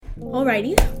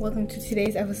Alrighty, welcome to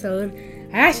today's episode.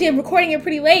 I actually am recording it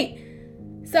pretty late,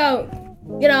 so,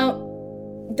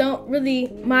 don't really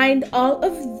mind all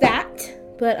of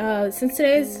that. But since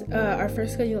today's our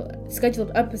first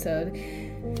scheduled episode,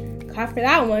 clap for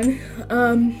that one.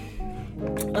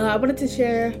 I wanted to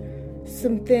share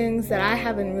some things that I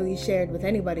haven't really shared with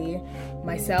anybody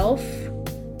myself,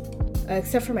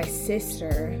 except for my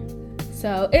sister.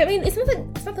 So it's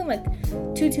nothing like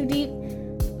too deep.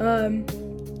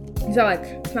 It's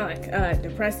not like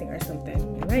depressing or something.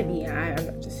 It might be. I'm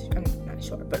not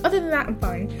sure. But other than that, I'm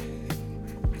fine.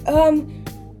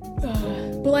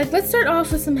 But let's start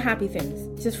off with some happy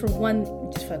things. Just for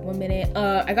 1 minute.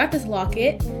 I got this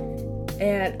locket,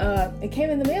 and it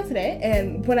came in the mail today.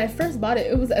 And when I first bought it,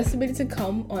 it was estimated to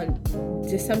come on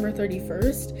December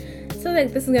 31st. So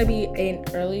this is gonna be a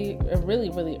really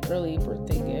early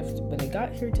birthday gift. But it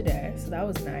got here today, so that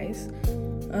was nice.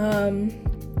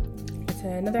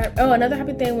 Another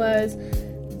happy thing was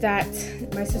that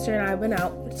my sister and I went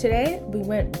out today. We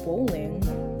went bowling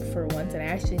for once, and I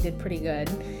actually did pretty good.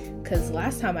 Because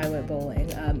last time I went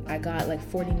bowling, I got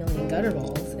 40 million gutter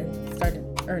balls and started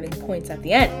earning points at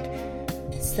the end.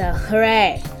 So,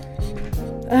 hooray!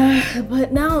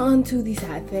 But now on to the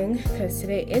sad thing, because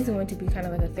today is going to be kind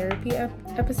of like a therapy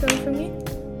episode for me.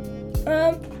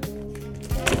 I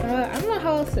don't know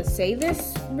how else to say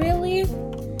this, really.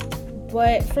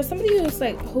 But for somebody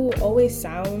who always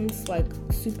sounds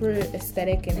super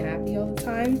aesthetic and happy all the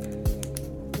time,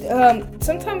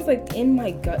 sometimes in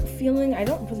my gut feeling, I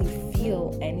don't really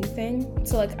feel anything.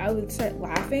 So I would start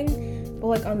laughing,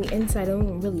 but on the inside, I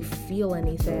don't really feel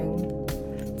anything.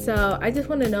 So I just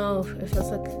want to know if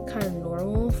that's kind of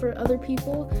normal for other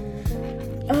people.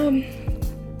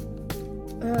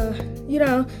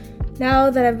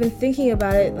 Now that I've been thinking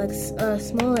about it,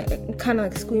 small, kind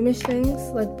of squeamish things,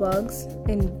 like bugs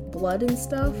and blood and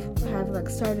stuff, have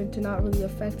started to not really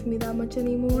affect me that much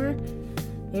anymore.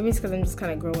 Maybe it's because I'm just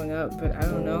kind of growing up, but I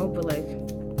don't know. But I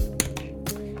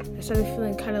started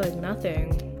feeling kind of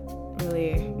nothing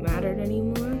really mattered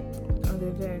anymore, other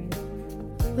than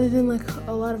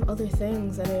a lot of other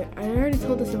things. And I already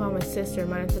told this about my sister,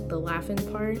 minus the laughing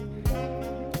part.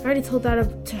 I already told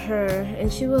that to her,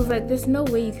 and she was like, there's no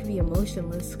way you could be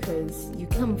emotionless because you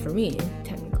come for me,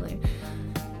 technically.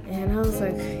 And I was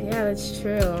like, yeah, that's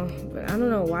true. But I don't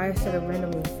know why I started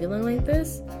randomly feeling like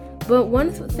this. But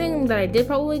one thing that I did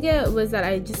probably get was that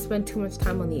I just spent too much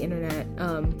time on the internet.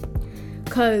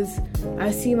 Because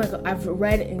I've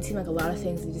read and seen a lot of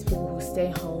things of just people who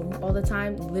stay home all the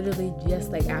time, literally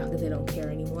just after they don't care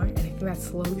anymore. And I think that's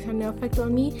slowly starting to affect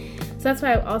on me. So that's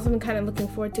why I've also been kind of looking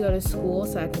forward to go to school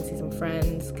so I can see some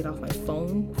friends, get off my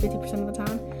phone 50% of the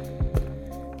time,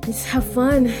 and just have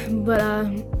fun. But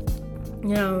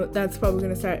that's probably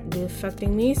going to start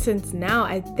affecting me, since now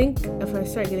I think if I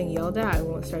start getting yelled at, I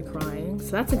won't start crying.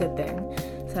 So that's a good thing.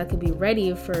 So I could be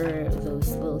ready for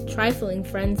those little trifling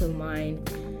friends of mine.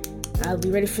 I'll be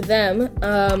ready for them.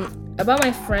 About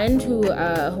my friend who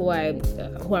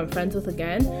I'm friends with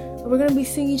again, we're gonna be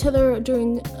seeing each other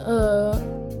during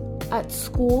at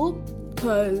school,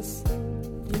 because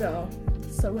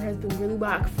summer has been really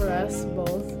whack for us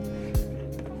both.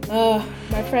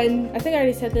 My friend, I think I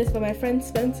already said this, but my friend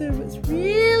Spencer was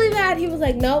really mad. He was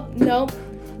like, nope.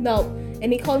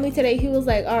 And he called me today. He was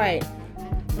like, all right,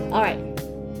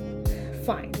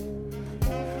 fine.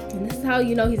 And this is how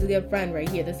you know he's a good friend right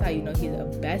here. This is how you know he's a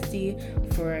bestie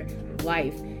for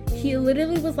life. He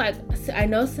literally was like, I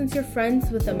know since you're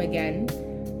friends with them again,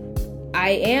 I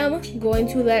am going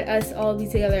to let us all be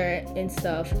together and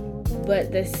stuff.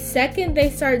 But the second they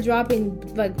start dropping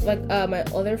my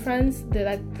other friends,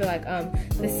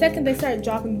 the second they start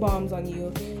dropping bombs on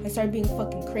you and start being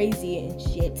fucking crazy and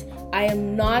shit, I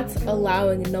am not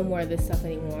allowing no more of this stuff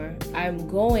anymore. I'm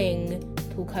going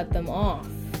to cut them off.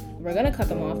 We're gonna cut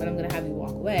them off, and I'm gonna have you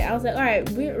walk away. I was like, all right,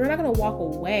 we're not gonna walk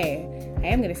away. I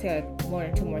am gonna say one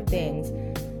or two more things,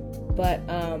 but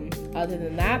other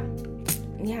than that,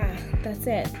 yeah, that's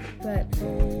it. But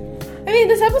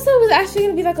this episode was actually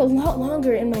gonna be a lot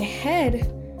longer in my head,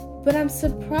 but I'm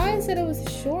surprised that it was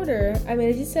shorter. I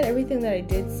just said everything that I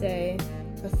did say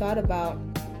or thought about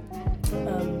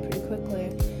pretty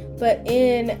quickly. But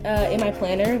in my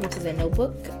planner, which is a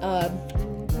notebook,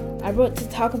 I wrote to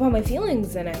talk about my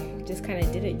feelings, and I just kind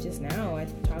of did it just now. I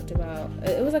talked about,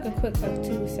 it was a quick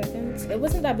 2 seconds. It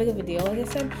wasn't that big of a deal, like I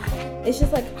said. It's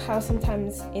just how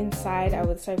sometimes inside I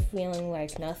would start feeling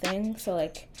nothing. So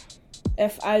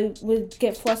if I would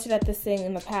get flustered at this thing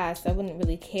in the past, I wouldn't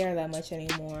really care that much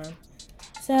anymore.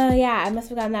 So yeah, I must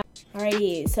have gotten that.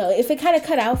 Alrighty, so if it kind of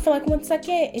cut out for 1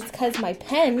 second, it's because my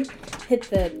pen hit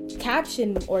the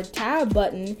caption or tab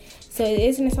button, so it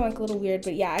is gonna sound like a little weird,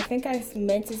 but yeah, I think I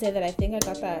meant to say that I think I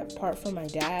got that part from my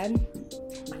dad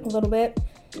a little bit,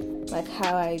 like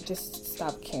how I just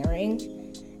stopped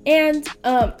caring. And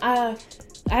I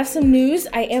have some news.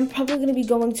 I am probably gonna be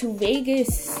going to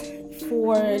Vegas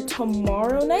for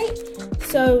tomorrow night,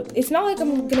 so it's not like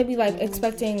I'm gonna be like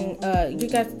expecting you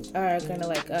guys are gonna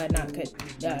like not get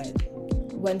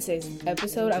Wednesday's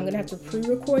episode. I'm gonna have to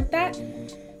pre-record that,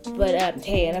 but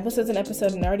hey, an episode's an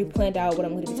episode, and I already planned out what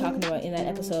I'm gonna be talking about in that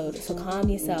episode, so calm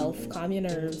yourself, calm your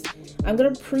nerves. I'm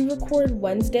gonna pre-record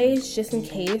Wednesdays just in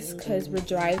case, because we're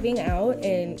driving out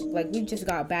and like we just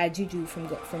got bad juju from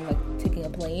like taking a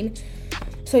plane.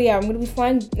 So yeah, I'm gonna be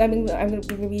flying. I'm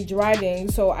gonna be driving.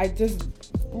 So I just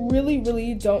really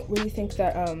don't think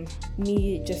that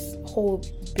me just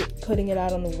putting it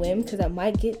out on the whim, because I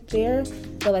might get there,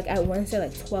 but like at Wednesday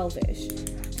like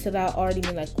 12ish. So that already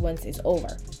means like Wednesday's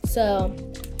over. So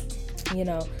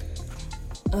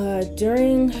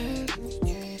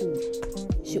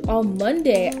on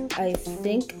Monday, I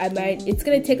think it's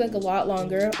gonna take like a lot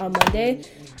longer on Monday,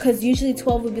 because usually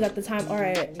 12 would be like the time, all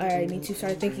right, I need to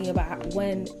start thinking about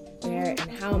when, where,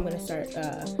 and how I'm gonna start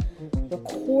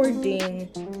recording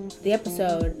the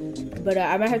episode. But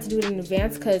I might have to do it in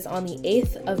advance, because on the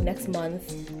 8th of next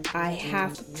month, I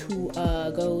have to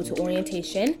go to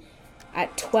orientation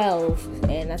at 12,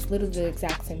 and that's literally the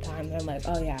exact same time. And I'm like,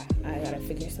 oh yeah, I gotta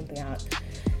figure something out.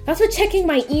 That's what checking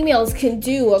my emails can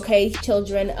do, okay,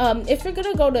 children. If you're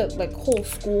gonna go to like whole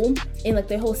school and like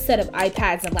the whole set of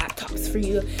iPads and laptops for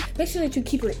you, make sure that you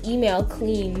keep your email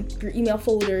clean, your email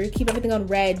folder, keep everything on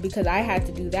red, because I had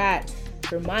to do that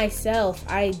for myself.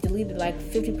 I deleted like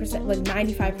 50%, like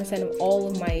 95% of all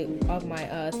of my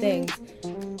things.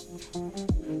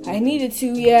 I needed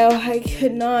to, I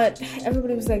could not.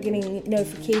 Everybody was like getting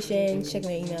notifications, checking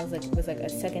my emails, like it was like a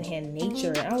secondhand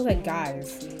nature. And I was like,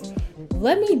 guys,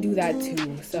 let me do that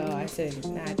too. So I said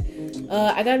that.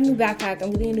 I got a new backpack.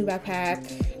 I'm getting a new backpack.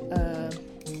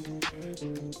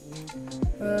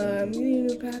 I'm getting a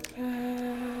new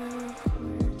backpack.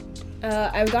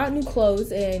 I've got new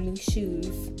clothes and new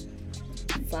shoes.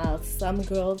 Wow, some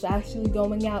girls actually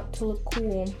going out to look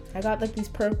cool. I got like these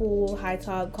purple high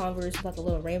top Converse with like a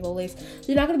little rainbow lace.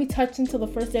 They're not gonna be touched until the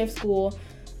first day of school,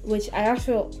 which I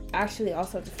actually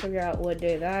also have to figure out what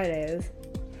day that is.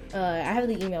 I have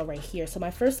the email right here. So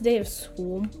my first day of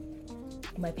school,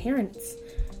 my parents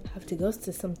have to go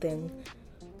to something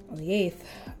on the 8th.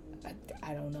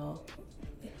 I don't know.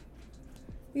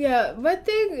 Yeah, my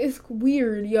thing is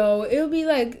weird, yo. It'll be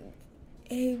like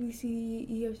A, B, C,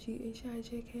 E, F, G, H, I,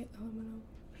 J, K, L, M, N, O,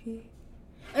 P.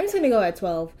 I'm just gonna go at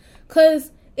 12,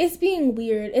 because it's being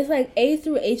weird. It's like A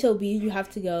through HOB, you have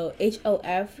to go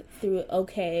HOF through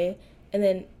OK, and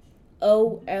then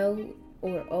OL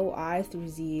or OI through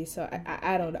Z. So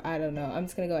I don't know. I'm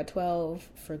just gonna go at 12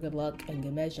 for good luck and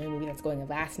good measure. Maybe that's going in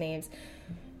last names.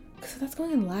 So that's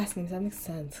going in last names. That makes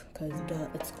sense, because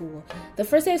it's school. The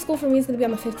first day of school for me is gonna be on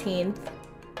the 15th.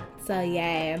 So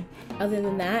yeah, other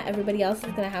than that, everybody else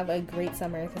is gonna have a great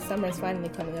summer, because summer is finally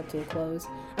coming up to a close.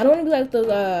 I don't want to be like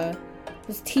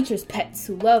those teachers' pets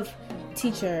who love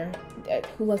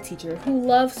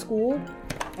school.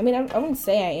 I mean, I wouldn't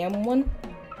say I am one,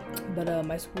 but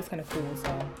my school's kind of cool,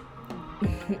 so.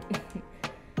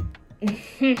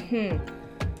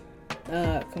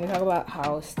 Can we talk about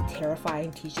how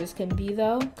terrifying teachers can be,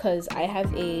 though? Because I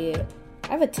have a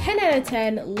 10 out of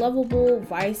 10 lovable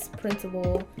vice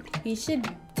principal. He should,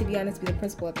 to be honest, be the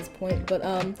principal at this point. But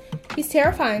he's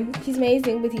terrifying. He's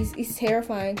amazing, but he's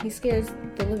terrifying. He scares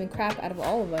the living crap out of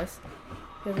all of us.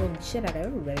 He's the living shit out of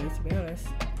everybody, to be honest.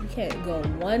 You can't go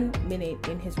 1 minute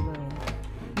in his room.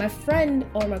 My friend,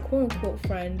 or my quote-unquote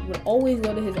friend, would always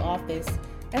go to his office.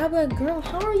 And I'd be like, girl,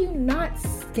 how are you not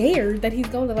scared that he's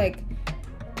going to, like,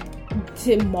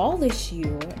 demolish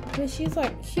you? And she's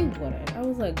like, he wouldn't. I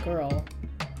was like, girl,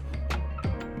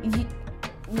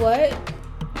 what?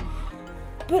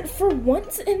 But for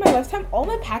once in my lifetime, all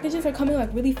my packages are coming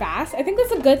like really fast. I think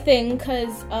that's a good thing,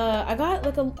 because I got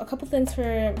like a couple things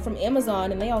from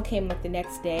Amazon, and they all came like the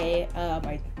next day.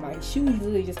 My shoes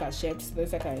literally just got shipped, so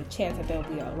there's like a chance that they'll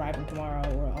be arriving tomorrow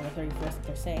or on the 31st, that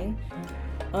they're saying.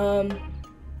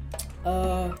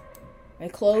 My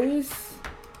clothes,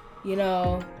 I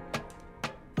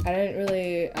didn't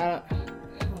really, oh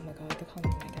my god, they're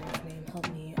calling my dad's name, help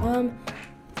me.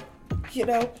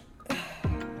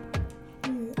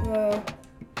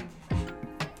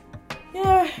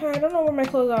 Yeah, I don't know where my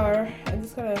clothes are. I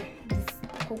just gotta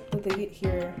hope that they get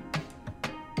here.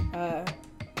 I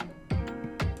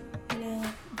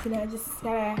just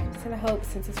gotta hope,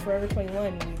 since it's Forever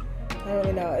 21, I don't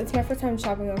really know. It's my first time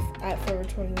shopping at Forever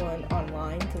 21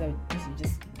 online because I usually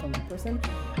just go in person.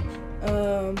 What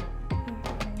the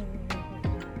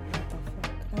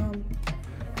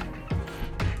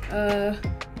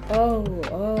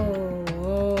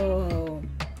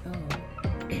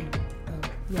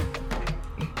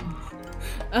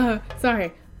fuck?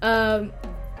 Sorry.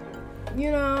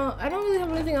 You know, I don't really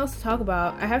have anything else to talk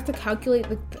about. I have to calculate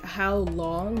how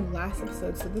long the last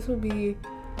episode. So this will be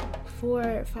 4,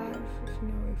 5, 6,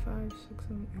 7,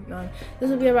 8, 9. This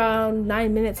will be around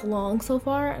 9 minutes long so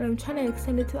far, and I'm trying to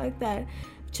extend it to like that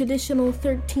traditional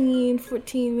 13,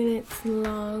 14 minutes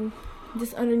long,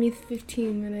 just underneath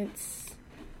 15 minutes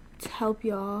to help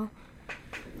y'all.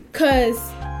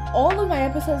 Cause all of my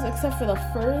episodes except for the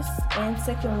first and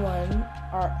second one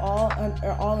are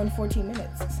all in 14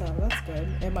 minutes, so that's good.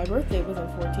 And my birthday was on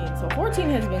 14, so 14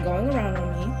 has been going around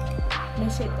on me. No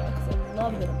shit though, cause I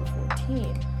love the number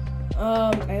 14.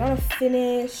 I gotta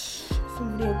finish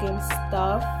some video game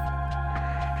stuff.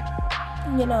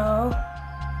 You know,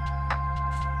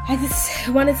 I just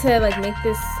wanted to like make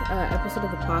this episode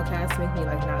of the podcast make me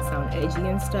like not sound edgy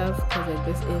and stuff, because like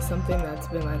this is something that's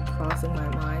been like crossing my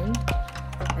mind,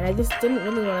 and I just didn't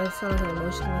really want to sound like an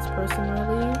emotionless person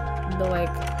really, but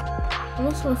like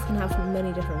emotionless can have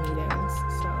many different meanings.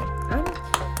 So I'm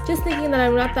just thinking that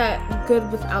I'm not that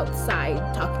good with outside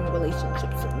talking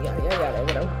relationships and yada yada yada,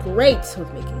 but I'm great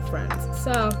with making friends.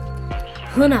 So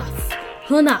who knows,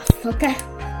 okay,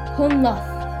 who knows.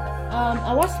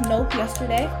 I watched Nope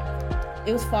yesterday.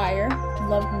 It was fire.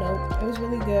 Loved Nope. It was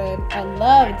really good. I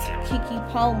loved Keke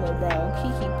Palmer, bro.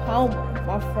 Keke Palmer.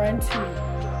 My friend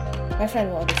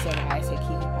will understand why I say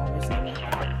Keke Palmer. So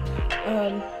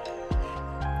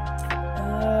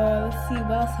let's see,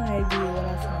 what else can I do?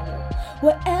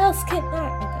 What else can I?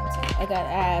 Okay, I got to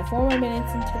add 4 more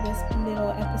minutes into this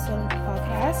little episode of the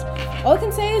podcast. All I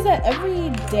can say is that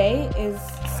every day is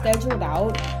scheduled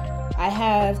out. I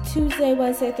have Tuesday,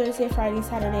 Wednesday, Thursday, Friday,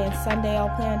 Saturday, and Sunday all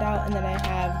planned out, and then I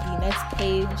have the next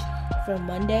page for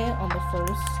Monday on the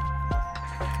 1st.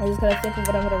 I just gotta think of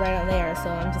what I'm gonna write on there, so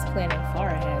I'm just planning far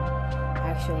ahead,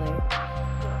 actually.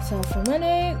 So for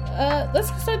Monday, let's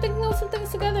start thinking of some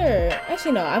things together.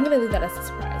 Actually, no, I'm gonna leave that as a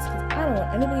surprise, because I don't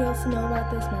want anybody else to know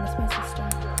about this, minus my sister.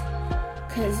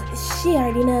 Because she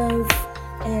already knows,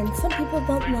 and some people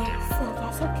don't know, so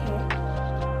that's okay.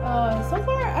 So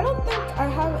far, I don't think I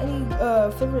have any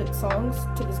favorite songs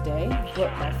to this day, but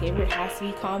my favorite has to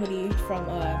be Comedy from,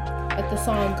 like the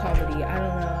song Comedy. I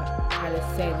don't know how to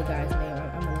say the guy's name.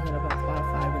 I'm gonna look it up on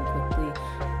Spotify really quickly.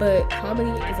 But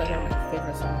Comedy is like one of my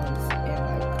favorite songs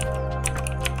and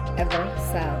like ever.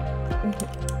 So,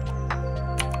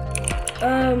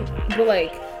 but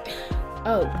like,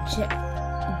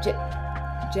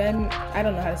 Jen, I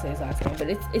don't know how to say his last name, but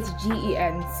it's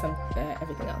Gen some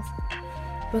everything else.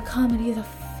 But Comedy is a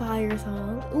fire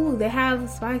song. Ooh, they have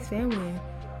Spike's Family.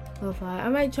 I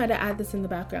might try to add this in the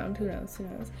background. Who knows?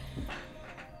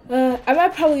 I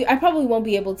probably won't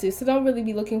be able to, so don't really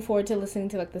be looking forward to listening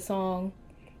to like the song.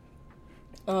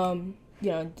 I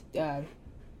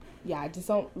just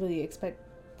don't really expect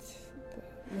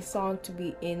the song to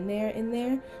be in there.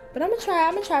 But I'm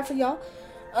gonna try for y'all.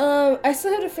 I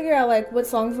still have to figure out like what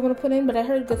songs I'm gonna put in, but I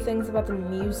heard good things about the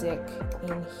music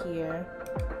in here.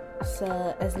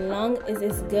 So as long as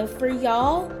it's good for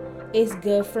y'all, it's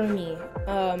good for me.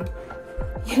 But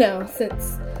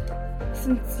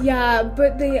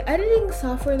the editing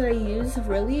software that I use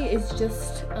really is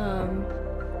just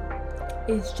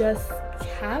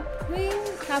Kapwing.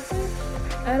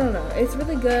 I don't know. It's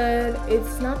really good.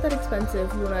 It's not that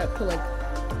expensive. You wanna put like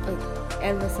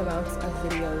endless amounts of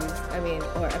videos,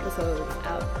 or episodes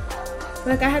out.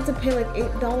 Like I had to pay like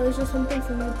 $8 or something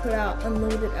for me to put out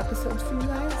unlimited episodes for you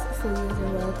guys. So you guys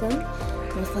are welcome.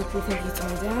 Most likely thank you to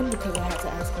my dad because I had to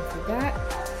ask him for that.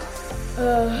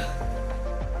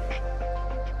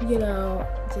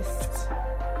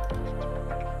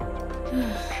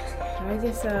 I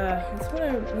just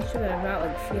want to make sure that I'm not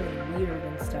like feeling weird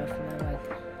and stuff, and I'm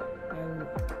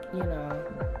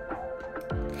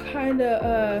kind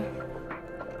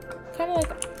of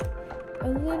like a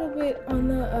little bit on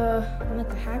the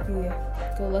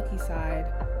happy-go-lucky side.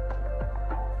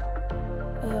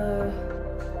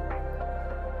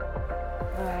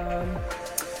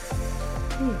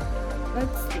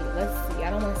 Let's see. I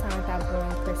don't want to sound like that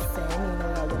boring person, even though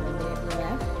I got 1 minute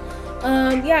left.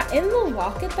 In the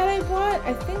locket that I bought,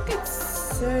 I think it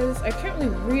says, I can't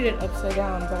really read it upside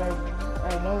down, but I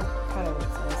know kind of what it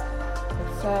says. It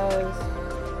says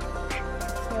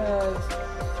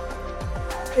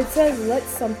It says, let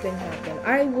something happen.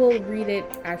 I will read it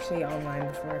actually online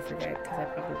before I forget, because I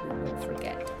probably will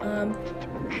forget.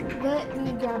 Let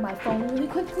me grab my phone really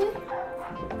quickly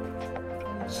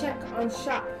and check on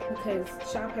Shop, because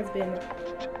Shop has been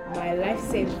my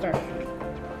lifesaver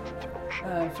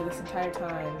for this entire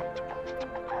time.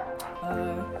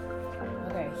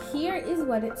 Okay, here is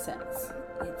what it says.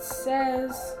 It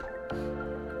says,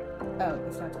 oh,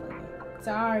 it's not telling me.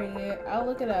 Sorry, I'll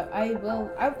look it up. I'm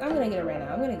gonna get it right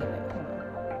now. I'm gonna get it. Hold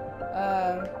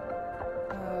on.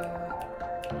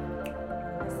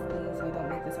 Honestly, so I don't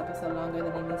make this episode longer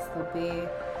than it needs to be.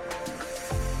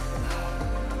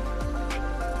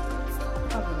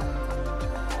 Probably not.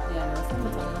 Yeah, no, it's not the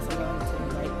time unless I go into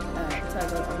right. So I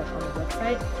go on the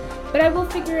website. But I will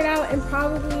figure it out and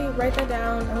probably write that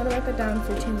down. I'm gonna write that down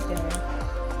for Tuesday,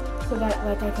 so that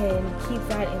like I can keep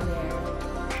that in there.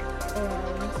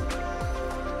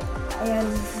 And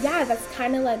yeah, that's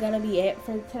kind of like gonna be it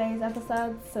for today's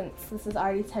episode, since this is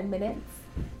already 10 minutes.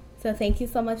 So thank you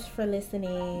so much for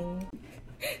listening.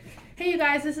 Hey you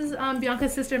guys, this is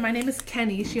Bianca's sister. My name is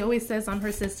Kenny. She always says I'm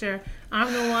her sister.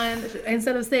 I'm the one,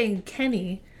 instead of saying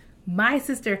Kenny, my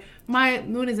sister. My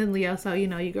moon is in Leo, so you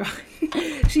know you girl.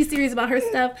 She's serious about her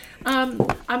stuff. I'm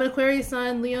an Aquarius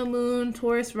sun, Leo moon,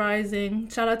 Taurus rising.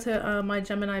 Shout out to my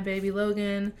Gemini baby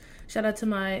Logan. Shout out to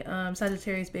my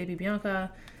Sagittarius baby Bianca.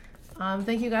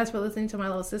 Thank you guys for listening to my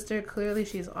little sister. Clearly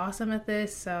she's awesome at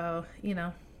this, so, you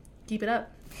know, keep it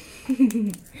up.